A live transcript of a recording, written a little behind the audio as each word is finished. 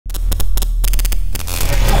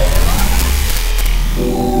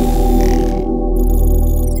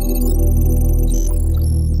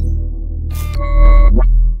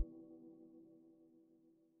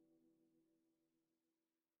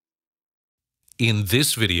In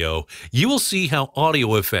this video, you will see how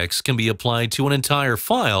audio effects can be applied to an entire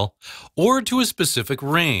file or to a specific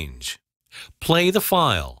range. Play the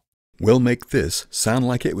file. We'll make this sound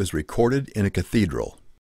like it was recorded in a cathedral.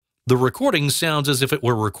 The recording sounds as if it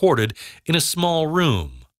were recorded in a small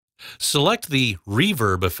room. Select the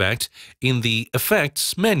reverb effect in the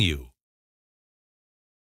Effects menu.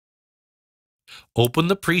 Open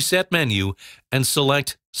the preset menu and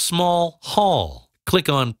select Small Hall. Click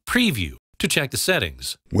on Preview to check the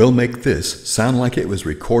settings. We'll make this sound like it was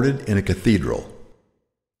recorded in a cathedral.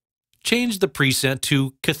 Change the preset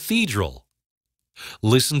to Cathedral.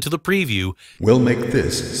 Listen to the preview. We'll make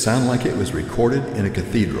this sound like it was recorded in a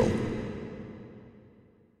cathedral.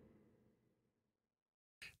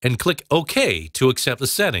 And click OK to accept the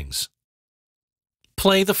settings.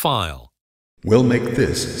 Play the file. We'll make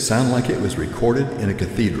this sound like it was recorded in a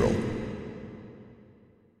cathedral.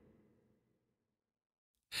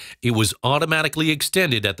 It was automatically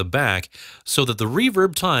extended at the back so that the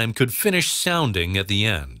reverb time could finish sounding at the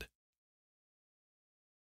end.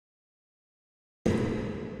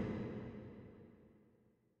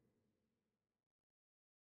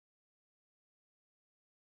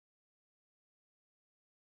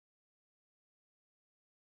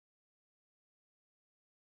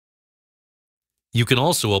 You can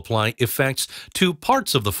also apply effects to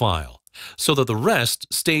parts of the file so that the rest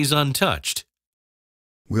stays untouched.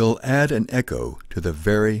 We'll add an echo to the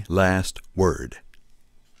very last word.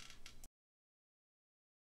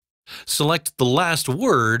 Select the last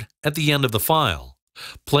word at the end of the file.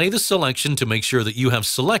 Play the selection to make sure that you have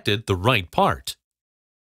selected the right part.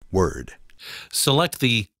 Word. Select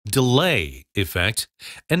the Delay effect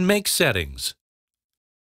and make settings.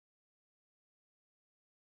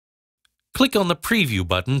 Click on the Preview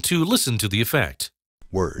button to listen to the effect.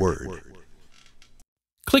 Word.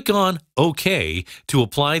 Click on OK to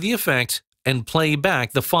apply the effect and play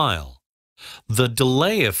back the file. The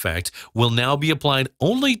delay effect will now be applied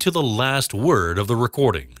only to the last word of the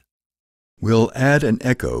recording. We'll add an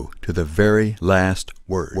echo to the very last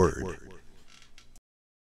word.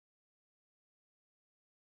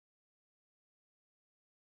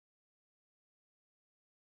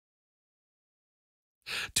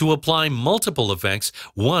 To apply multiple effects,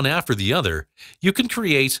 one after the other, you can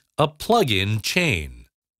create a plug-in chain.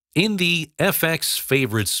 In the FX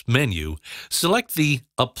Favorites menu, select the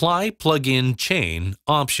Apply Plug-in Chain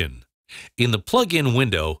option. In the plugin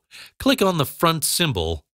window, click on the front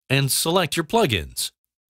symbol and select your plugins.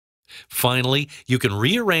 Finally, you can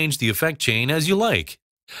rearrange the effect chain as you like.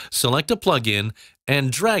 Select a plugin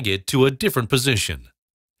and drag it to a different position.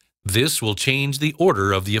 This will change the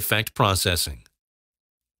order of the effect processing.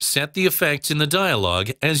 Set the effects in the dialog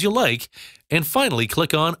as you like, and finally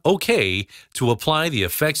click on OK to apply the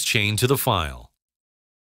effects chain to the file.